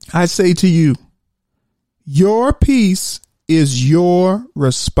 I say to you, your peace is your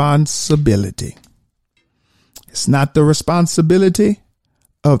responsibility. It's not the responsibility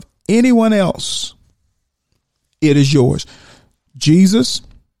of anyone else. It is yours. Jesus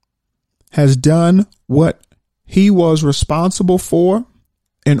has done what he was responsible for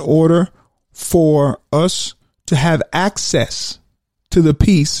in order for us to have access to the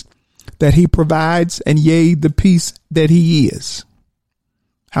peace that he provides, and yea, the peace that he is.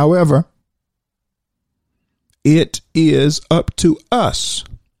 However, it is up to us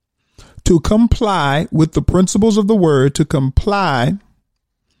to comply with the principles of the word, to comply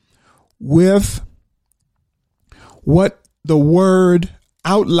with what the word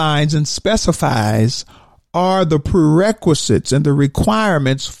outlines and specifies are the prerequisites and the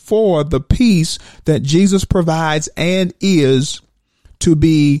requirements for the peace that Jesus provides and is to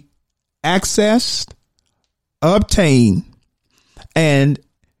be accessed, obtained, and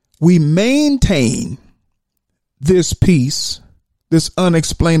we maintain this peace, this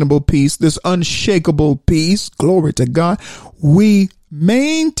unexplainable peace, this unshakable peace, glory to God. We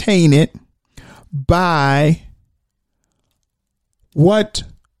maintain it by what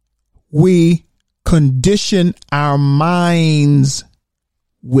we condition our minds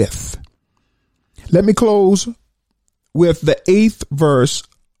with. Let me close with the 8th verse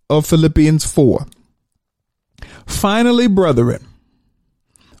of Philippians 4. Finally, brethren,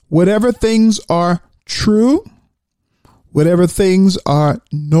 whatever things are true, whatever things are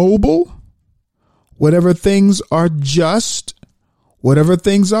noble, whatever things are just, whatever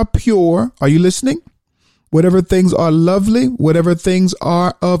things are pure, are you listening? Whatever things are lovely, whatever things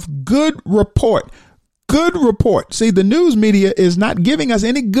are of good report. Good report. See, the news media is not giving us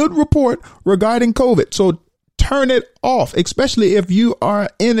any good report regarding COVID. So turn it off, especially if you are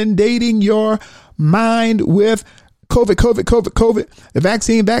inundating your mind with COVID, the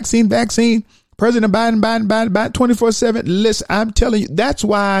vaccine, President Biden, 24/7. Listen, I'm telling you, that's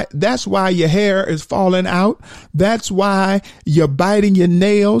why your hair is falling out. That's why you're biting your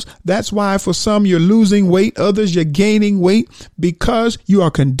nails. That's why for some you're losing weight, others you're gaining weight, because you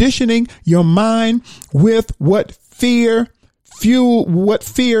are conditioning your mind with what fear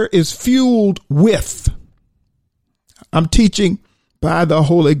is fueled with. I'm teaching by the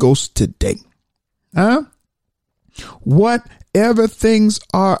Holy Ghost today. Whatever things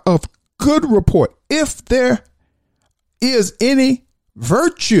are of good report, if there is any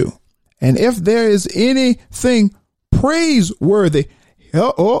virtue and if there is anything praiseworthy,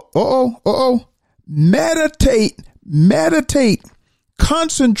 meditate,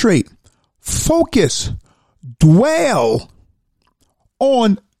 concentrate, focus, dwell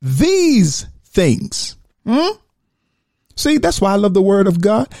on these things. See, that's why I love the word of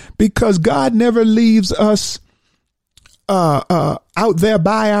God, because God never leaves us out there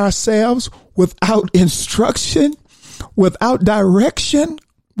by ourselves without instruction, without direction,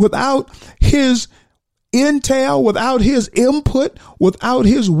 without his intel, without his input, without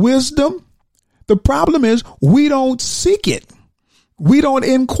his wisdom. The problem is we don't seek it. We don't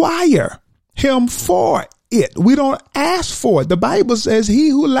inquire him for it. We don't ask for it. The Bible says he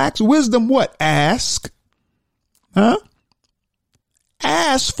who lacks wisdom, what? Ask.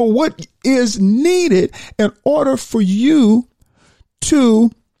 Ask for what is needed in order for you to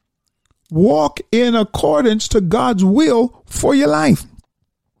walk in accordance to God's will for your life.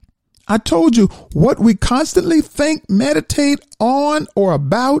 I told you, what we constantly think, meditate on or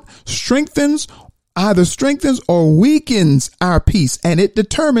about either strengthens or weakens our peace, and it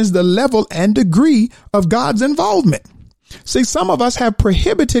determines the level and degree of God's involvement. See, some of us have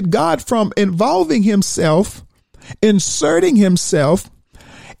prohibited God from involving himself, inserting himself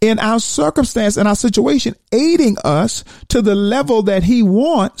in our circumstance and our situation, aiding us to the level that he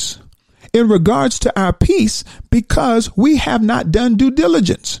wants in regards to our peace, because we have not done due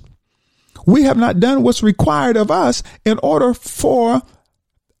diligence. We have not done what's required of us in order for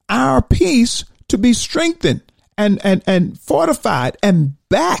our peace to be strengthened and fortified and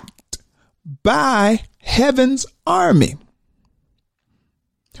backed by heaven's army.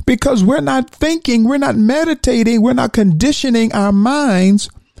 Because we're not thinking, we're not meditating, we're not conditioning our minds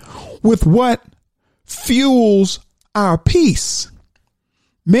with what fuels our peace.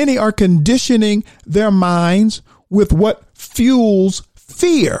 Many are conditioning their minds with what fuels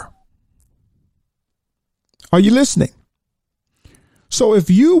fear. Are you listening? So if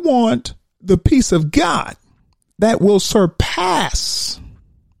you want the peace of God that will surpass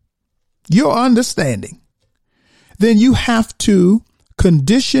your understanding, then you have to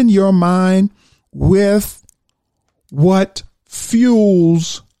condition your mind with what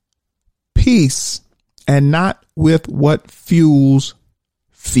fuels peace and not with what fuels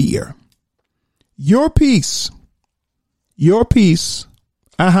fear. Your peace,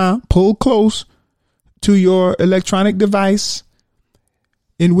 pull close to your electronic device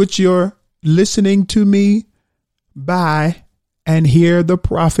in which you're listening to me by, and hear the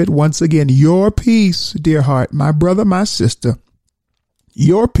prophet once again. Your peace, dear heart, my brother, my sister,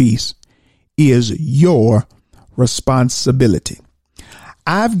 your peace is your responsibility.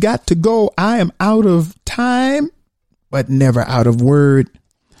 I've got to go. I am out of time, but never out of word.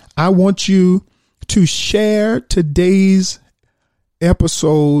 I want you to share today's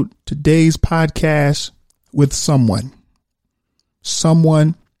episode, today's podcast with someone,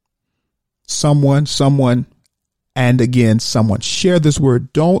 and again, someone. Share this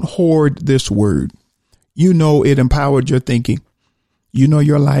word. Don't hoard this word. You know, it empowered your thinking. You know,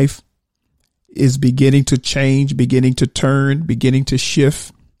 your life is beginning to change, beginning to turn, beginning to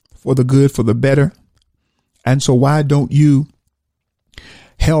shift for the good, for the better. And so why don't you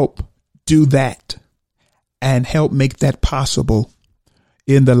help do that and help make that possible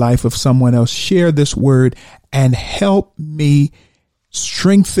in the life of someone else? Share this word and help me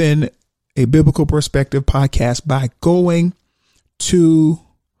strengthen a Biblical Perspective podcast by going to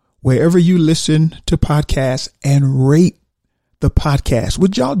wherever you listen to podcasts and rate the podcast.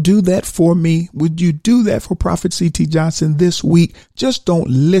 Would y'all do that for me? Would you do that for Prophet C.T. Johnson this week? Just don't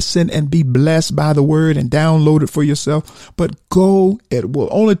listen and be blessed by the word and download it for yourself, but go. It will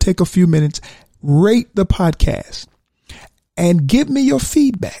only take a few minutes. Rate the podcast and give me your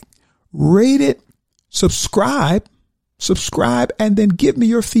feedback. Rate it, subscribe, and then give me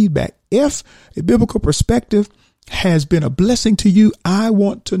your feedback. If a Biblical Perspective has been a blessing to you, I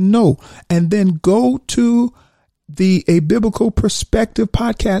want to know. And then go to the A Biblical Perspective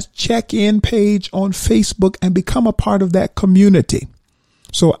podcast check-in page on Facebook and become a part of that community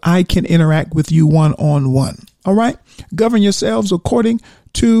so I can interact with you one-on-one. All right. Govern yourselves according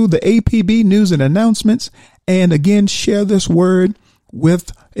to the APB news and announcements. And again, share this word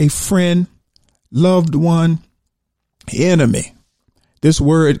with a friend, loved one, enemy. This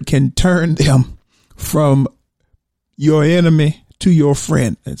word can turn them from your enemy to your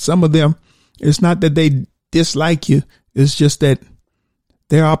friend. And some of them, it's not that they dislike you. It's just that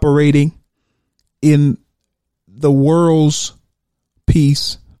they're operating in the world's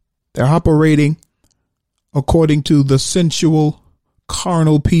peace. They're operating according to the sensual,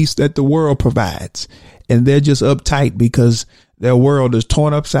 carnal peace that the world provides. And they're just uptight because their world is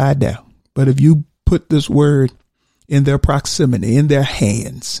torn upside down. But if you put this word in their proximity, in their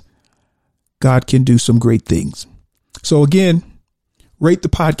hands, God can do some great things. So again, rate the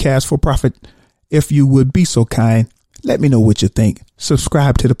podcast for Prophet. If you would be so kind, let me know what you think.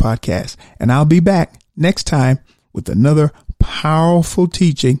 Subscribe to the podcast, and I'll be back next time with another powerful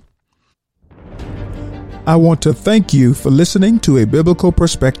teaching. I want to thank you for listening to A Biblical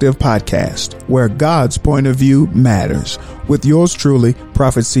Perspective podcast, where God's point of view matters, with yours truly,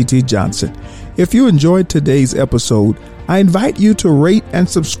 Prophet C.T. Johnson. If you enjoyed today's episode, I invite you to rate and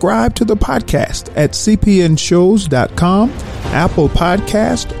subscribe to the podcast at cpnshows.com, Apple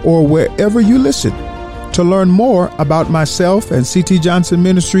Podcast, or wherever you listen. To learn more about myself and C.T. Johnson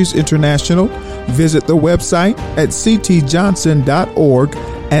Ministries International, visit the website at ctjohnson.org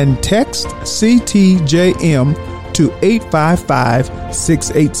and text CTJM to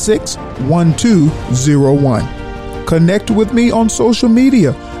 855-686-1201. Connect with me on social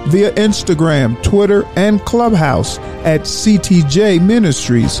media via Instagram, Twitter, and Clubhouse at CTJ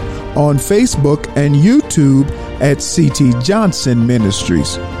Ministries, on Facebook and YouTube at CT Johnson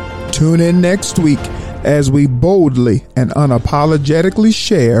Ministries. Tune in next week as we boldly and unapologetically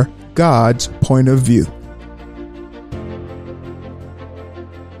share God's point of view.